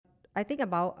I think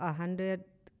about 100,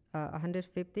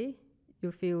 150,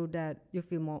 you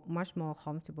feel much more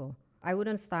comfortable. I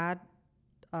wouldn't start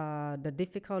the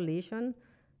difficult lesion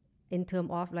in terms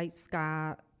of like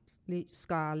scar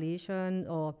lesion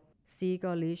or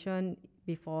seeker lesion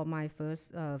before my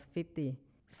first 50.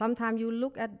 Sometimes you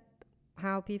look at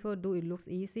how people do it looks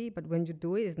easy, but when you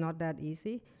do it, it's not that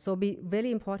easy. So be very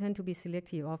important to be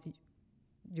selective of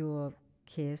your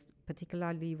case,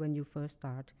 particularly when you first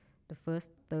start. The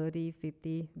first 30,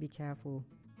 50, be careful.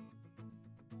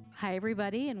 Hi,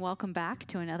 everybody, and welcome back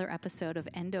to another episode of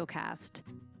EndoCast.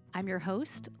 I'm your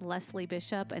host, Leslie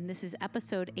Bishop, and this is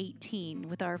episode 18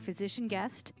 with our physician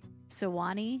guest,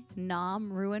 Saowanee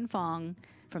Ngamruengphong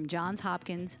from Johns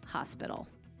Hopkins Hospital.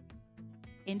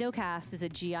 EndoCast is a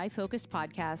GI-focused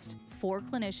podcast for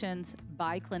clinicians,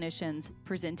 by clinicians,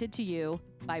 presented to you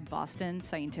by Boston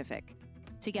Scientific.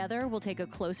 Together, we'll take a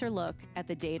closer look at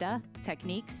the data,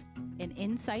 techniques, and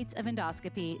insights of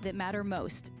endoscopy that matter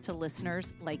most to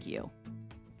listeners like you.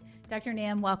 Dr.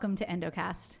 Nam, welcome to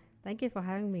EndoCast. Thank you for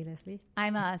having me, Leslie.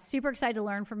 I'm super excited to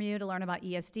learn from you, to learn about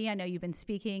ESD. I know you've been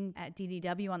speaking at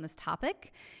DDW on this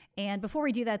topic. And before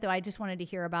we do that, though, I just wanted to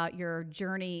hear about your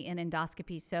journey in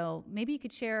endoscopy. So maybe you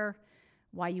could share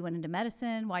why you went into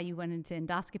medicine, why you went into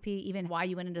endoscopy, even why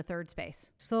you went into third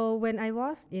space. So when I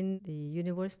was in the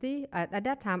university, at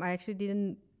that time, I actually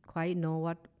didn't quite know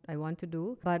what I want to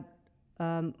do. But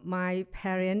my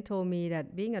parents told me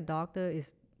that being a doctor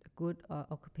is a good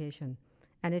occupation.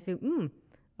 And I feel,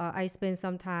 I spent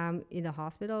some time in the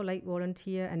hospital, like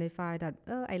volunteer, and I find that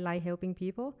I like helping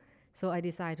people. So I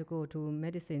decided to go to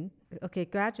medicine. Okay,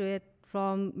 graduate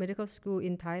from medical school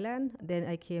in Thailand. Then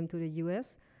I came to the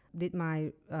US, did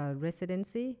my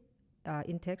residency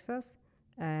in Texas,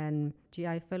 and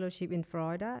GI fellowship in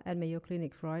Florida at Mayo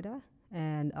Clinic, Florida.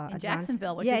 And in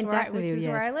Jacksonville, which is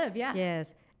where I live, yeah.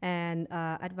 Yes, and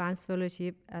advanced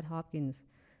fellowship at Hopkins.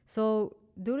 So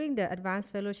during the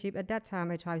advanced fellowship, at that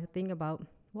time, I tried to think about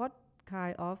what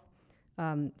kind of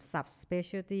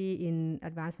subspecialty in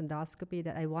advanced endoscopy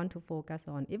that I want to focus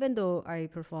on. Even though I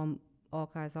perform all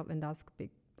kinds of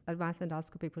advanced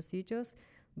endoscopic procedures,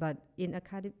 but in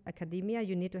academia,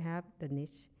 you need to have the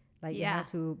niche. You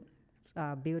have to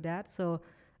build that. So,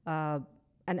 and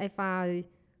I found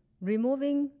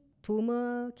removing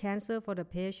tumor, cancer for the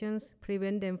patients,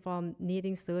 prevent them from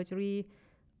needing surgery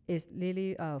is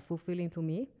really fulfilling to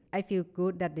me. I feel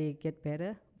good that they get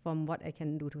better from what I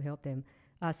can do to help them.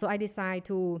 So I decided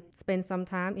to spend some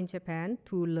time in Japan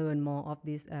to learn more of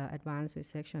this advanced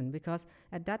resection, because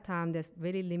at that time there's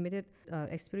very limited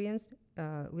experience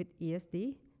with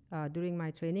ESD during my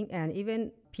training, and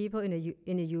even people in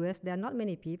the US, there are not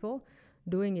many people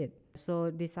doing it.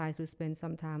 So decided to spend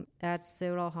some time at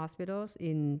several hospitals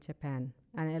in Japan,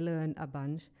 and I learned a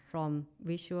bunch from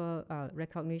visual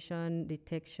recognition,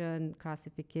 detection,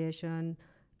 classification,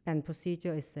 and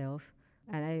procedure itself.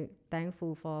 And I'm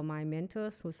thankful for my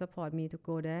mentors who support me to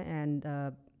go there, and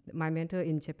my mentor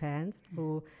in Japan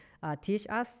who teach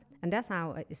us. And that's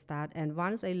how I start. And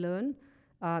once I learn,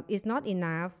 it's not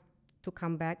enough to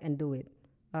come back and do it.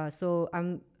 So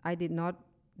I did not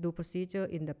do procedure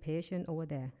in the patient over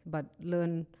there, but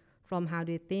learn from how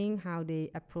they think, how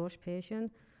they approach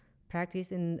patient,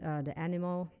 practice in the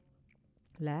animal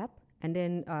lab, and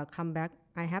then come back.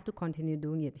 I have to continue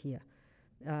doing it here.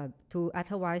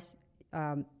 Otherwise,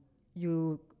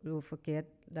 you will forget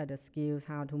that the skills,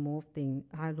 how to move things,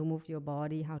 how to move your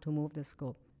body, how to move the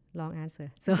scope. Long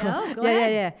answer. So no, go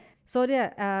ahead. Yeah. So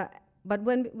but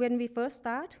when we first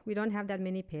start, we don't have that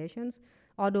many patients.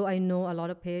 Although I know a lot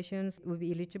of patients will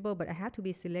be eligible, but I have to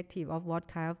be selective of what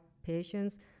kind of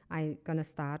patients I'm gonna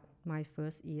start my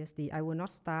first ESD. I will not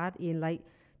start in like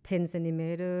 10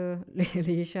 centimeter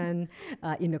lesion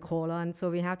in the colon. So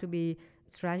we have to be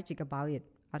strategic about it.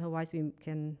 Otherwise, we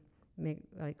can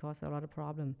cause a lot of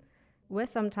problem. Where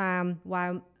sometimes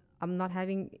while I'm not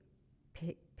having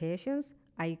patients,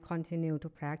 I continue to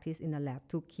practice in the lab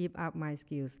to keep up my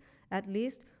skills. At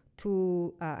least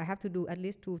I have to do at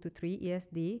least 2 to 3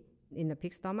 ESD in the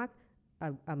pig stomach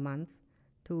a month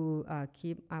to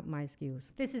keep up my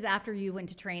skills. This is after you went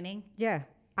to training? Yeah.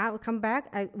 I'll come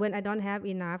back when I don't have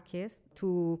enough case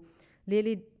to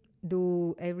really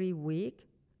do every week.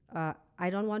 I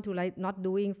don't want to not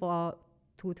doing for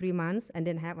 2-3 months and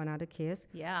then have another case.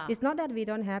 Yeah. It's not that we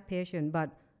don't have patient, but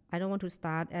I don't want to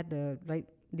start at the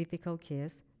difficult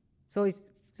case. So it's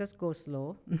just go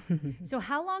slow. So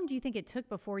how long do you think it took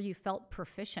before you felt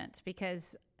proficient?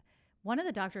 Because one of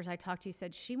the doctors I talked to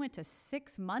said she went to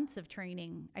 6 months of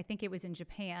training. I think it was in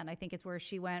Japan. I think it's where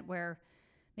she went, where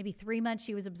maybe 3 months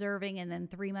she was observing and then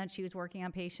 3 months she was working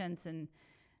on patients. And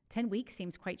 10 weeks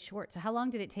seems quite short. So how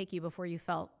long did it take you before you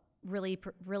felt really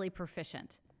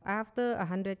proficient? After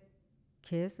 100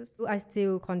 cases, I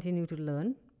still continue to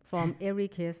learn from every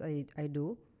case I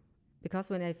do, because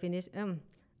when I finish,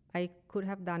 I could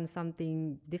have done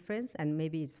something different and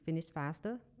maybe it's finished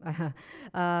faster.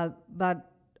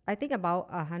 But I think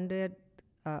about 100,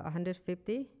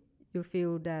 150, you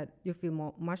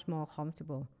feel much more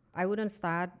comfortable. I wouldn't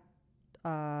start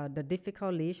the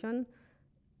difficult lesion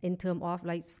in terms of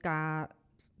like scar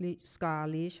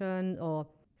lesion or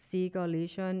seeker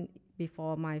lesion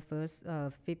before my first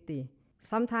 50.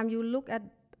 Sometimes you look at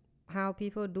how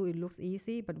people do it, looks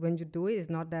easy, but when you do it, it's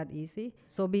not that easy.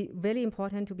 So be very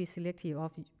important to be selective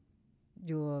of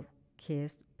your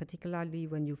case, particularly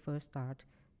when you first start.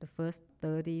 The first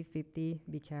 30, 50,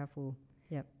 be careful.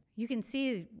 Yep. You can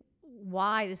see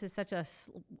why this is such a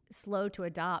slow to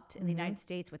adopt in the United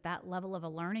States with that level of a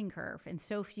learning curve and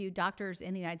so few doctors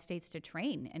in the United States to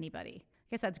train anybody. I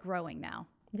guess that's growing now.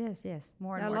 Yes.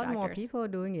 More and a more lot doctors. more people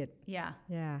doing it. Yeah.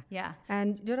 Yeah.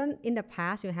 And Jordan, in the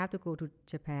past, you have to go to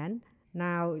Japan.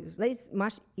 Now, it's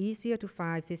much easier to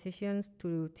find physicians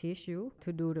to teach you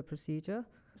to do the procedure.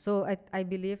 So I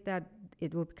believe that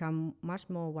it will become much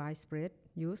more widespread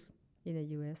use in the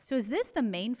U.S. So is this the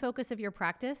main focus of your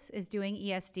practice, is doing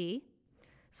ESD?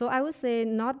 So I would say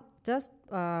not just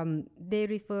they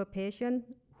refer patients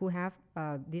who have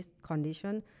this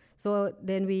condition. So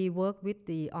then we work with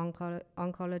the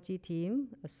oncology team,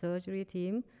 a surgery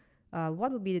team.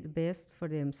 What would be the best for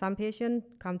them? Some patients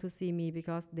come to see me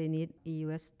because they need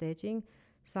EUS staging.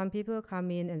 Some people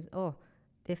come in and,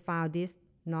 they found this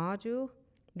nodule.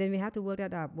 Then we have to work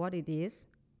that out, what it is.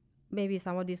 Maybe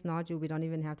some of these nodules, we don't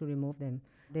even have to remove them.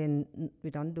 Then we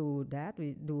don't do that.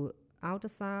 We do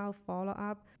ultrasound,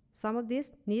 follow-up. Some of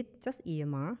these need just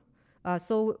EMR.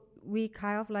 So we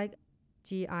kind of like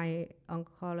GI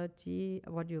oncology,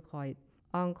 what do you call it?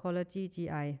 Oncology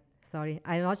GI. Sorry,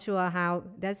 I'm not sure how.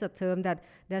 That's a term that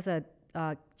there's a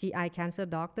GI cancer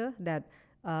doctor that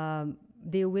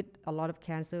deal with a lot of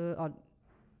cancer or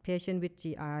patient with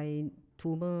GI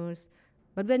tumors.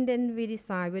 But then we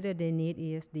decide whether they need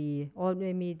ESD or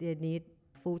maybe they need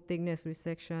full thickness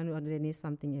resection or they need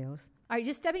something else. All right,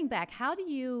 just stepping back, how do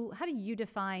you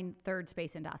define third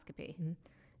space endoscopy? Mm-hmm.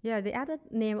 Yeah, the other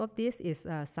name of this is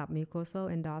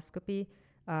submucosal endoscopy,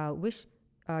 which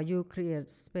you create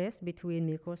space between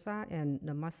mucosa and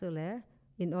the muscle layer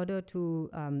in order to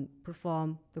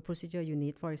perform the procedure you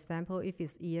need. For example, if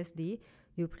it's ESD,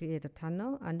 you create a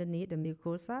tunnel underneath the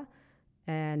mucosa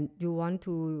and you want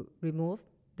to remove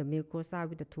the mucosa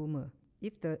with the tumor.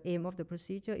 If the aim of the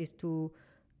procedure is to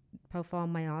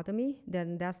perform myotomy,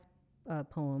 then that's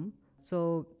POEM.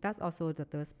 So that's also the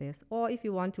third space. Or if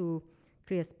you want to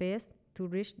create space to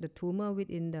reach the tumor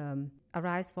within the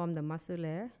arise from the muscle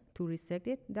layer to resect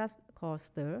it, that's called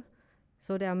STIR.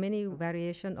 So there are many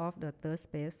variations of the third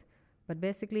space, but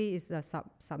basically it's a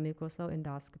submucosal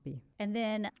endoscopy. And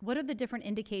then what are the different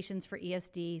indications for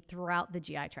ESD throughout the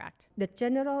GI tract? The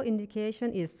general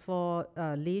indication is for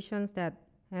lesions that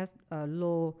has a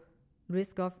low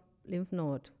risk of lymph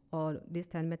node or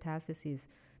distant metastasis.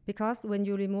 Because when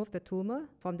you remove the tumor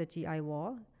from the GI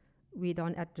wall, we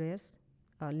don't address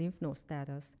lymph node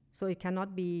status. So it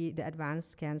cannot be the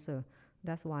advanced cancer.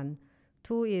 That's one.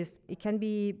 Two is it can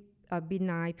be a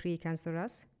benign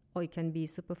precancerous or it can be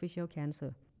superficial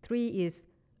cancer. Three is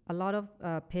a lot of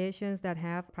patients that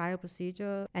have prior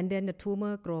procedure and then the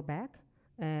tumor grow back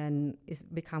and it's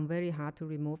become very hard to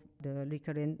remove the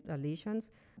recurrent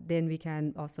lesions. Then we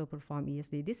can also perform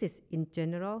ESD. This is in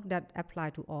general that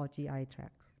apply to all GI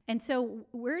tracts. And so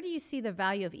where do you see the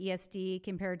value of ESD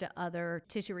compared to other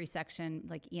tissue resection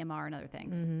like EMR and other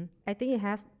things? Mm-hmm. I think it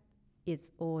has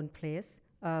its own place.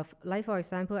 Like for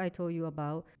example, I told you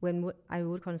about when I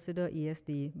would consider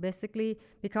ESD. Basically,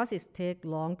 because it takes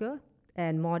longer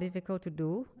and more difficult to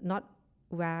do, not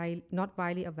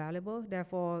widely available.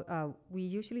 Therefore, we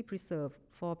usually preserve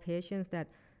for patients that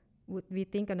we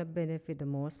think gonna benefit the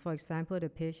most. For example, the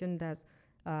patient that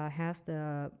has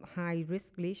the high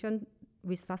risk lesion,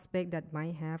 we suspect that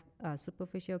might have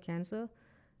superficial cancer.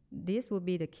 This would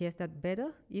be the case that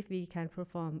better if we can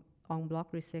perform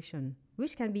en-bloc resection,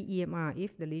 which can be EMR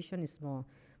if the lesion is small.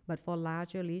 But for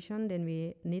larger lesion, then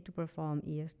we need to perform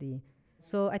ESD.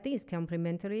 So I think it's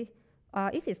complementary.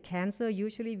 If it's cancer,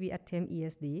 usually we attempt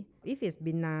ESD. If it's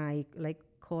benign, like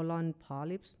colon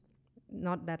polyps,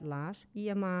 not that large,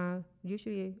 EMR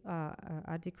usually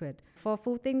adequate. For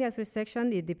full thickness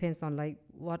resection, it depends on like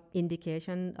what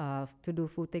indication to do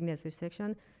full thickness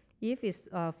resection. If it's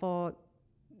for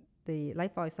the,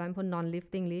 like for example,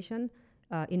 non-lifting lesion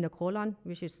in the colon,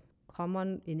 which is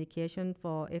common indication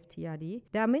for FTRD.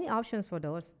 There are many options for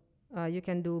those. You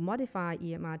can do modified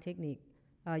EMR technique.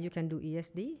 You can do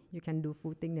ESD. You can do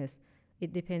full thickness.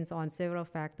 It depends on several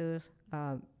factors: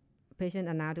 patient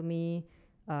anatomy,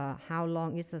 how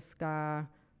long is the scar,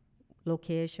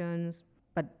 locations.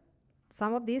 But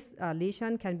some of these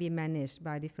lesions can be managed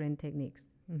by different techniques.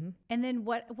 Mm-hmm. And then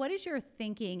what is your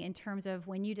thinking in terms of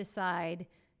when you decide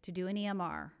to do an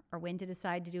EMR or when to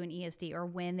decide to do an ESD or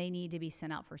when they need to be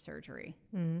sent out for surgery?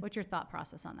 Mm-hmm. What's your thought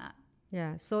process on that?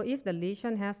 Yeah, so if the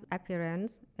lesion has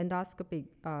appearance, endoscopic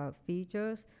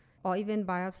features, or even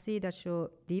biopsy that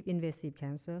show deep invasive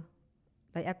cancer,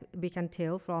 like we can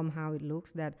tell from how it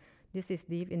looks that this is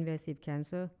deep invasive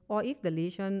cancer. Or if the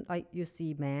lesion, like you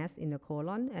see mass in the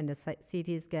colon and the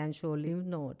CT scan show lymph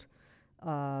node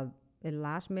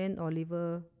enlargement or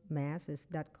liver masses,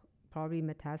 that probably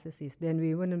metastasis, then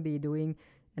we wouldn't be doing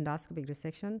endoscopic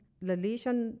resection. The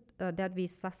lesion that we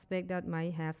suspect that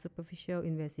might have superficial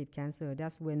invasive cancer,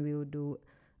 that's when we will do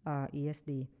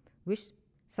ESD, which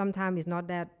sometimes is not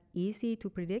that easy to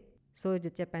predict. So the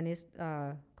Japanese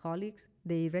colleagues,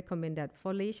 they recommend that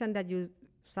for lesion that you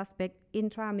suspect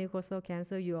intramucosal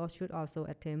cancer, you should also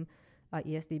attempt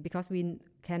ESD, because we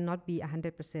cannot be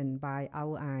 100% by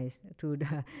our eyes to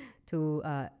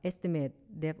estimate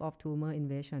depth of tumor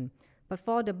invasion. But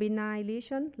for the benign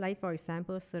lesion, like for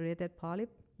example, serrated polyp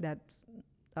that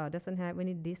doesn't have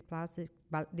any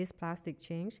dysplastic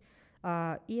change,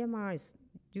 EMR is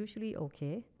usually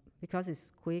okay because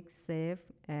it's quick, safe,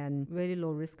 and very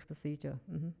low risk procedure.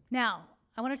 Mm-hmm. Now,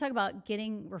 I want to talk about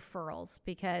getting referrals,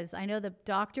 because I know the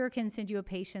doctor can send you a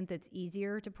patient that's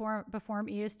easier to perform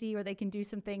ESD, or they can do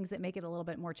some things that make it a little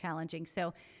bit more challenging.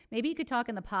 So maybe you could talk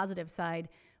on the positive side,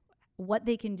 what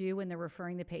they can do when they're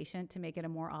referring the patient to make it a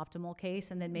more optimal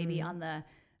case, and then maybe on the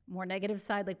more negative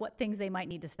side, like what things they might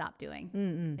need to stop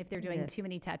doing if they're doing too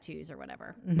many tattoos or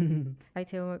whatever. I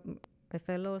tell my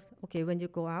fellows, okay, when you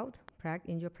go out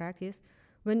in your practice,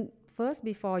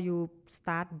 before you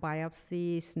start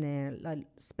biopsy snare,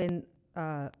 spend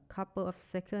a couple of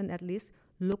seconds at least,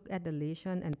 look at the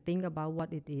lesion and think about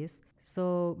what it is.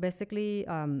 So basically,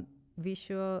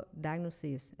 visual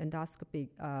diagnosis, endoscopic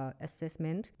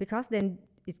assessment, because then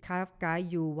it kind of guides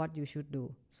you what you should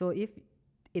do. So if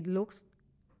it looks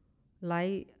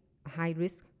like high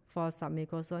risk for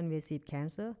submucosal invasive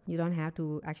cancer,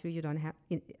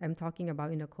 I'm talking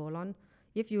about in the colon.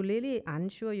 If you're really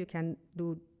unsure, you can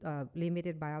do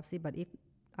limited biopsy, but if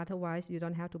otherwise you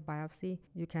don't have to biopsy,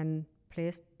 you can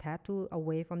place tattoo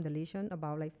away from the lesion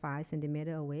about like 5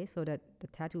 centimeters away, so that the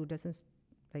tattoo doesn't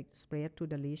spread to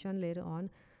the lesion later on,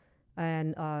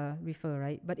 and refer,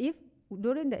 right? But if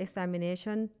during the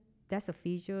examination, that's the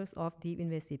features of deep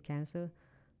invasive cancer,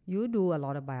 you do a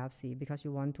lot of biopsy because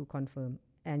you want to confirm,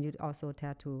 and you also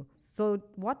tattoo. So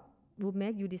what will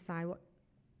make you decide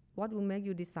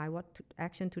what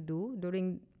action to do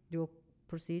during your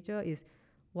procedure is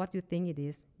what you think it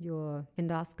is, your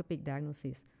endoscopic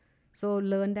diagnosis. So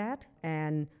learn that,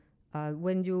 and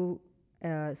when you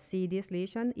see this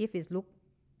lesion, if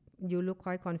you look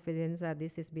quite confident that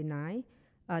this is benign,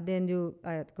 then you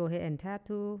go ahead and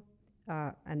tattoo,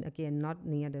 and again, not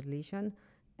near the lesion,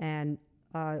 and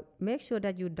make sure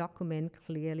that you document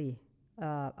clearly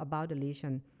about the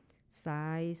lesion,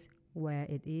 size, where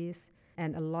it is,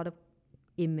 and a lot of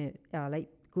image,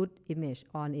 good image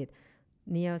on it,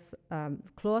 near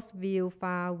close view,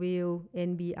 far view,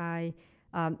 NBI.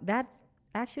 That's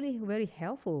actually very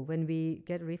helpful when we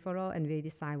get referral and we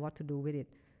decide what to do with it.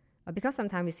 Because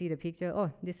sometimes we see the picture,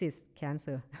 oh, this is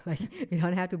cancer. We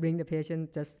don't have to bring the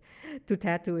patient just to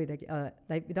tattoo it.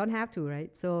 We don't have to,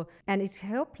 right? So, and it's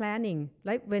help planning.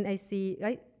 Like when I see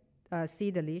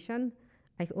the lesion,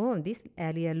 this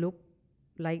area look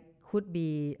like could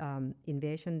be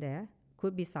invasion there,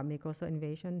 could be submucosal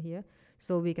invasion here.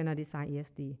 So we're gonna design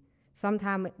ESD.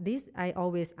 Sometimes I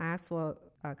always ask for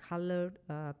colored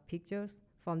pictures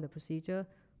from the procedure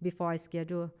before I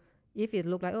schedule. If it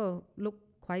look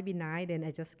quite benign, then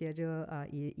I just schedule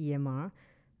EMR.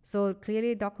 So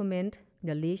clearly document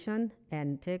the lesion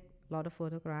and take a lot of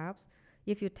photographs.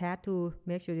 If you tattoo,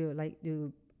 make sure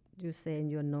you say in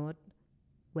your note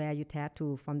where you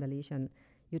tattoo from the lesion.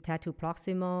 You tattoo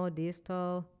proximal,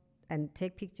 distal, and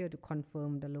take picture to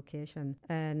confirm the location.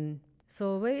 And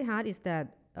so very hard is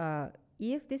that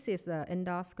if this is an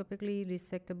endoscopically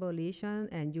resectable lesion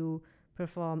and you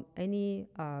perform any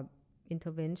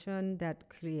intervention that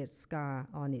creates scar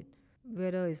on it,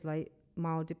 whether it's like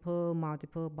multiple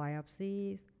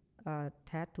biopsies,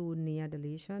 tattoo near the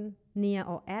lesion, near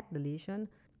or at the lesion,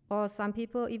 or some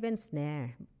people even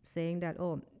snare, saying that,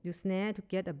 you snare to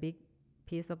get a big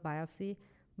piece of biopsy,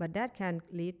 but that can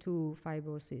lead to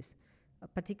fibrosis,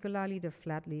 particularly the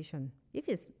flat lesion. If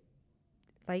it's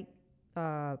like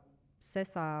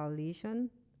sessile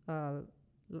lesion,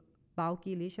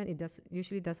 bulky lesion, it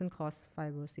usually doesn't cause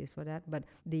fibrosis for that. But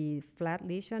the flat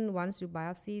lesion, once you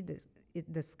biopsy,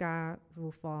 the scar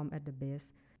will form at the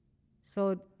base.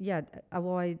 So yeah,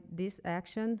 avoid this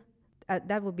action.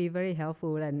 That would be very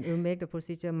helpful, and it will make the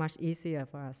procedure much easier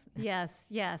for us. Yes,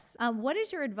 yes. What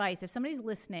is your advice if somebody's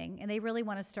listening and they really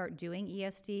want to start doing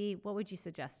ESD? What would you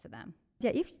suggest to them?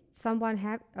 Yeah, if someone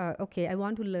have, I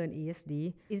want to learn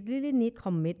ESD, it really need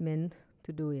commitment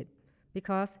to do it,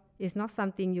 because it's not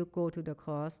something you go to the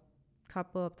course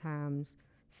couple of times,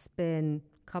 spend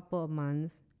couple of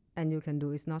months, and you can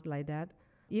do. It's not like that.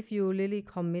 If you really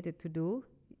committed to do,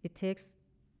 it takes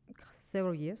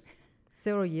several years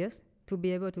to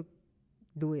be able to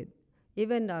do it.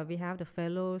 Even we have the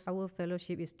fellows, our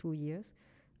fellowship is 2 years.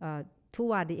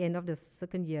 Toward the end of the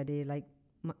second year, they like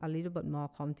a little bit more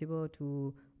comfortable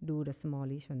to do the small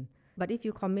lesion. But if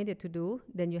you committed to do,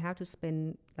 then you have to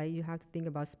spend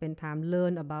time,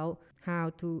 learn about how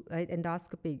to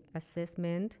endoscopic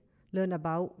assessment, learn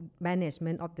about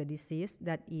management of the disease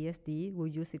that ESD will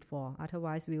use it for.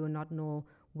 Otherwise, we will not know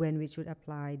when we should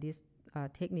apply this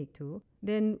technique to.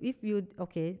 Then if you,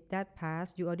 that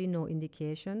passed, you already know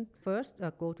indication. First,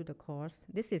 go to the course.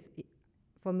 This is,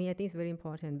 for me, I think it's very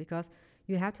important, because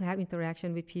you have to have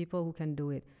interaction with people who can do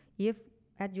it. If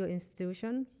at your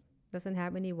institution doesn't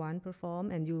have anyone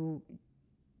perform, and you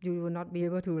will not be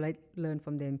able to learn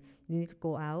from them, you need to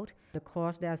go out. The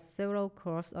course, there are several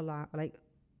courses like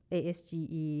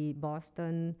ASGE,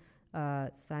 Boston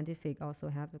Scientific also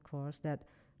have the course that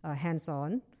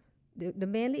hands-on. The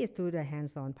mainly is to the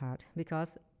hands-on part,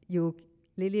 because you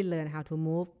really learn how to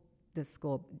move the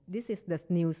scope. This is the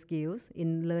new skills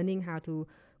in learning how to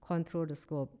control the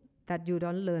scope that you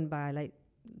don't learn by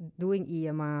doing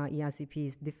EMR, ERCP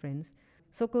is different.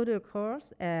 So go to the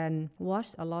course and watch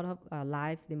a lot of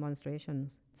live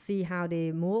demonstrations. See how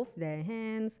they move their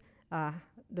hands,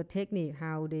 the technique,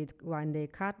 when they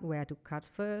cut, where to cut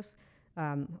first,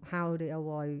 how they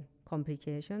avoid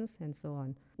complications, and so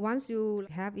on. Once you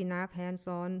have enough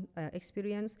hands-on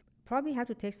experience, probably have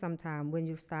to take some time when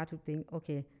you start to think,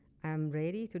 I'm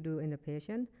ready to do in the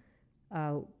patient,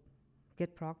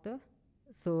 get proctor.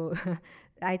 So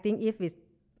I think if it's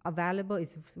available,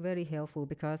 it's very helpful,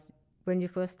 because when you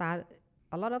first start,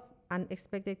 a lot of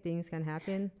unexpected things can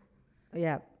happen.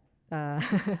 Yeah.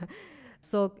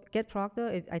 So get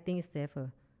proctor, I think is safer.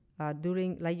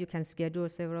 You can schedule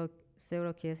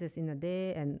several cases in a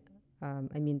day, and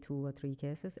 2 or 3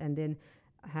 cases, and then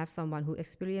have someone who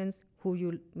experienced, who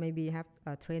you maybe have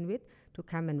trained with, to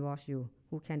come and watch you,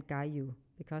 who can guide you.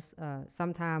 Because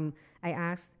sometimes I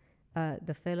ask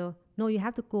the fellow, no, you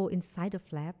have to go inside the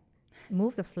flap,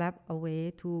 move the flap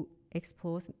away to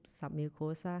expose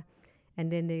submucosa,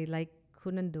 and then they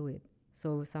couldn't do it.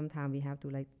 So sometimes we have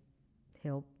to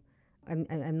help.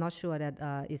 I'm not sure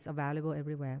that it's available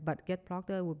everywhere, but get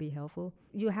proctor would be helpful.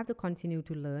 You have to continue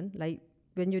to learn.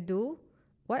 When you do,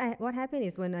 what happened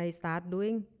is when I start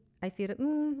doing, I feel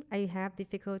that I have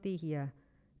difficulty here.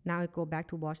 Now I go back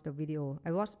to watch the video.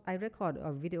 I record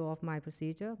a video of my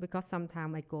procedure, because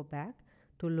sometimes I go back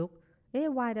to look,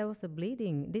 why there was a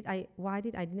bleeding? Why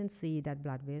did I didn't see that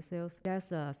blood vessels?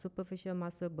 There's a superficial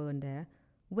muscle burn there.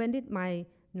 When did my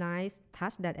knife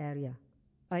touch that area?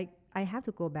 I have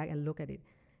to go back and look at it,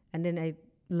 and then I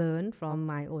learn from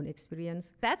my own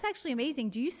experience. That's actually amazing.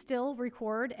 Do you still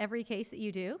record every case that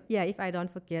you do? Yeah, if I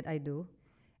don't forget, I do.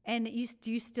 And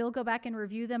do you still go back and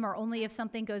review them, or only if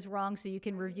something goes wrong so you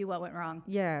can review what went wrong?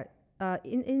 Yeah.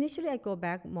 Initially, I go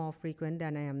back more frequent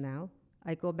than I am now.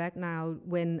 I go back now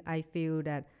when I feel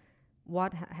that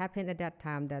what happened at that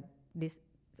time, that this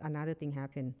another thing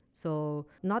happened. So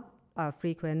not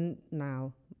frequent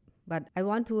now. But I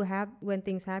want to have, when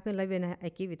things happen, when I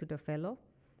give it to the fellow,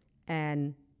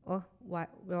 and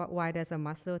why there's a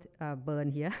muscle burn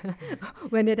here?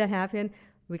 When did that happen?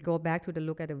 We go back to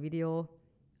look at the video.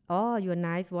 Oh, your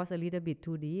knife was a little bit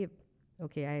too deep.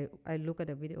 Okay, I look at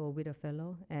the video with a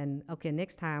fellow, and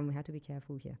next time we have to be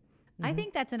careful here. I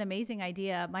think that's an amazing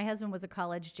idea. My husband was a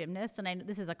college gymnast, and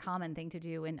this is a common thing to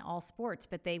do in all sports,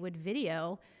 but they would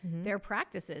video their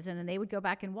practices, and then they would go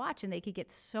back and watch, and they could get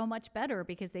so much better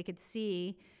because they could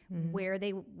see where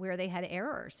they had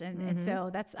errors. And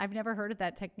so I've never heard of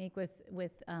that technique with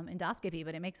endoscopy,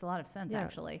 but it makes a lot of sense,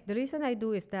 actually. The reason I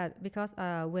do is that because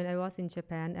when I was in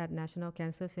Japan at National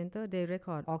Cancer Center, they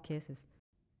record all cases.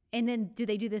 And then do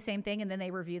they do the same thing, and then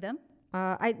they review them?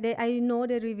 I know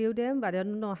they review them, but I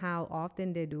don't know how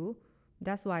often they do.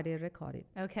 That's why they record it.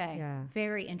 Okay. Yeah.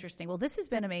 Very interesting. Well, this has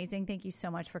been amazing. Thank you so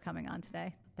much for coming on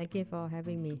today. Thank you for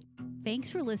having me.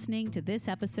 Thanks for listening to this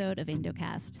episode of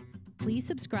EndoCast. Please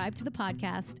subscribe to the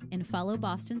podcast and follow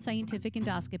Boston Scientific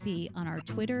Endoscopy on our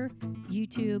Twitter,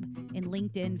 YouTube, and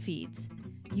LinkedIn feeds.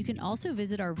 You can also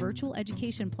visit our virtual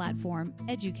education platform,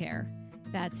 EduCare.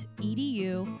 That's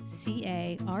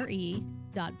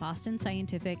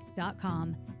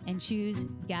edukare.bostonscientific.com and choose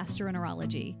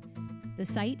gastroenterology. The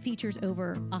site features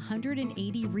over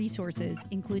 180 resources,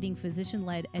 including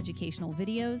physician-led educational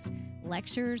videos,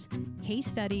 lectures, case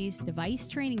studies, device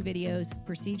training videos,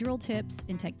 procedural tips,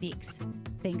 and techniques.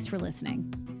 Thanks for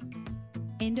listening.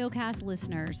 EndoCast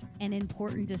listeners, an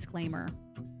important disclaimer.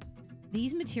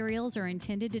 These materials are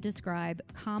intended to describe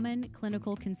common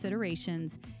clinical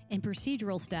considerations and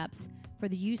procedural steps for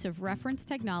the use of reference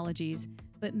technologies,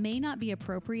 but may not be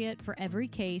appropriate for every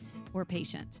case or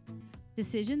patient.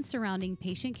 Decisions surrounding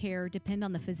patient care depend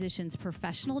on the physician's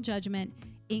professional judgment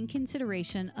in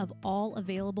consideration of all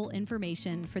available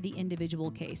information for the individual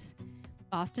case.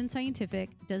 Boston Scientific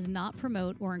does not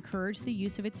promote or encourage the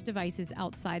use of its devices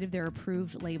outside of their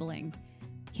approved labeling.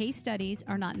 Case studies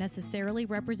are not necessarily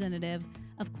representative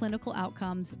of clinical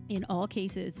outcomes in all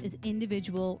cases, as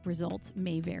individual results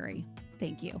may vary.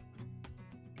 Thank you.